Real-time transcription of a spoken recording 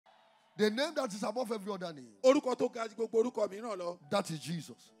The name that is above every other name. That is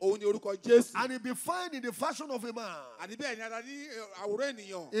Jesus. And he be found in the fashion of a man.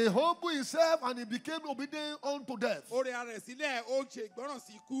 He humbled himself and he became obedient unto death.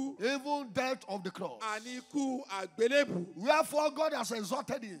 Even death of the cross. Wherefore God has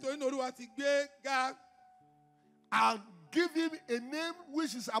exalted him. And give him a name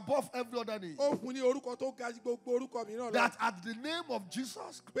which is above every other name. That at the name of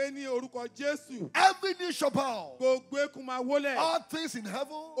Jesus, every knee shall bow. All things in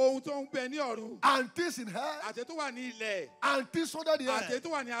heaven, and things in earth, and things under the earth.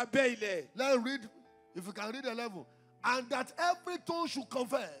 Let's read, if you can read the level. And that every tongue should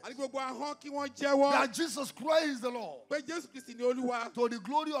confess that Jesus Christ is the Lord, to the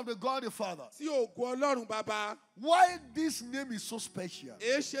glory of the God the Father. Why this name is so special?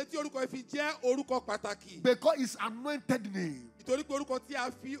 Because it's anointed name. Please,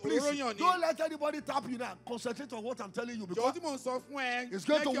 don't let anybody tap you now. Concentrate on what I'm telling you, because it's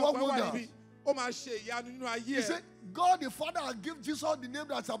going to work wonders. He said, God the Father will give Jesus the name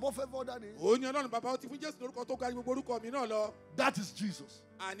that's above every other name. That is Jesus.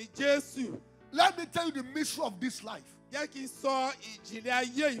 Let me tell you the mystery of this life.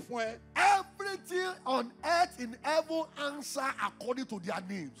 Everything on earth in heaven answer according to their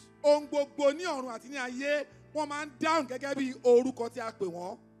names.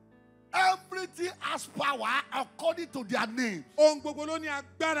 Everything has power according to their names.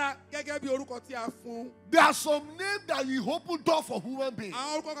 There are some names that will open door for human beings.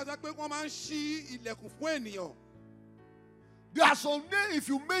 There are some names, if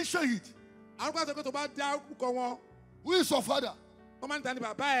you mention it, who is your father?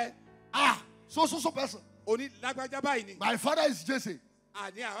 So person. My father is Jesse.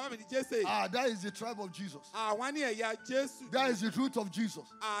 That is the tribe of Jesus. That is the truth of Jesus.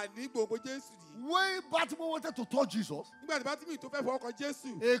 When Bartimaeus wanted to touch Jesus,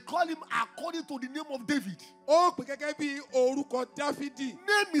 he called him according to the name of David.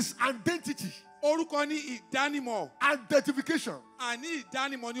 Name is identity. Identification.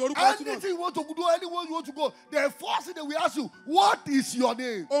 Anything you want to do, anywhere you want to go, the first thing that we ask you, what is your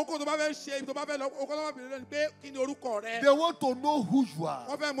name? They want to know who you are.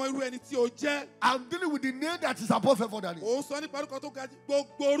 I'm dealing with the name that is above every other name.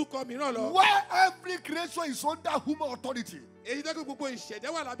 Why every creation is under human authority?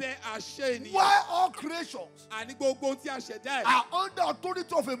 Why all creations are under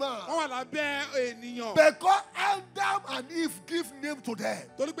authority of a man? Because Adam and Eve give name to them.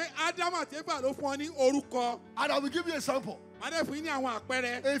 And I will give you a sample.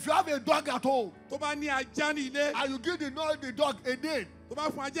 If you have a dog at home, and you give the dog a name,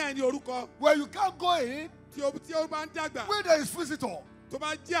 where you can't go in, when there is visitor,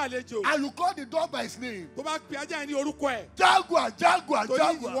 and you call the dog by his name, Jaguar, Jaguar,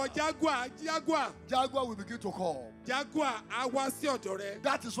 Jaguar. Jaguar will begin to call. That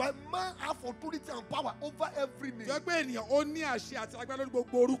is why man has authority and power over every name.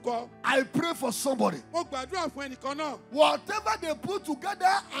 I pray for somebody. Whatever they put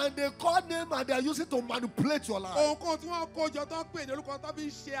together and they call name and they are using to manipulate your life.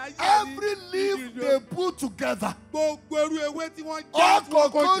 Every leaf they put together, all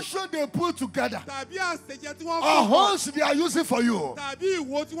conclusion they put together, a horse they are using for you, by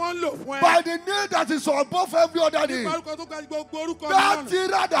the name that is above every other name, that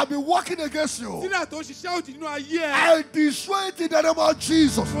tyrant that be working against you, I destroy it in the name of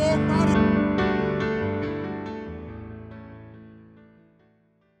Jesus.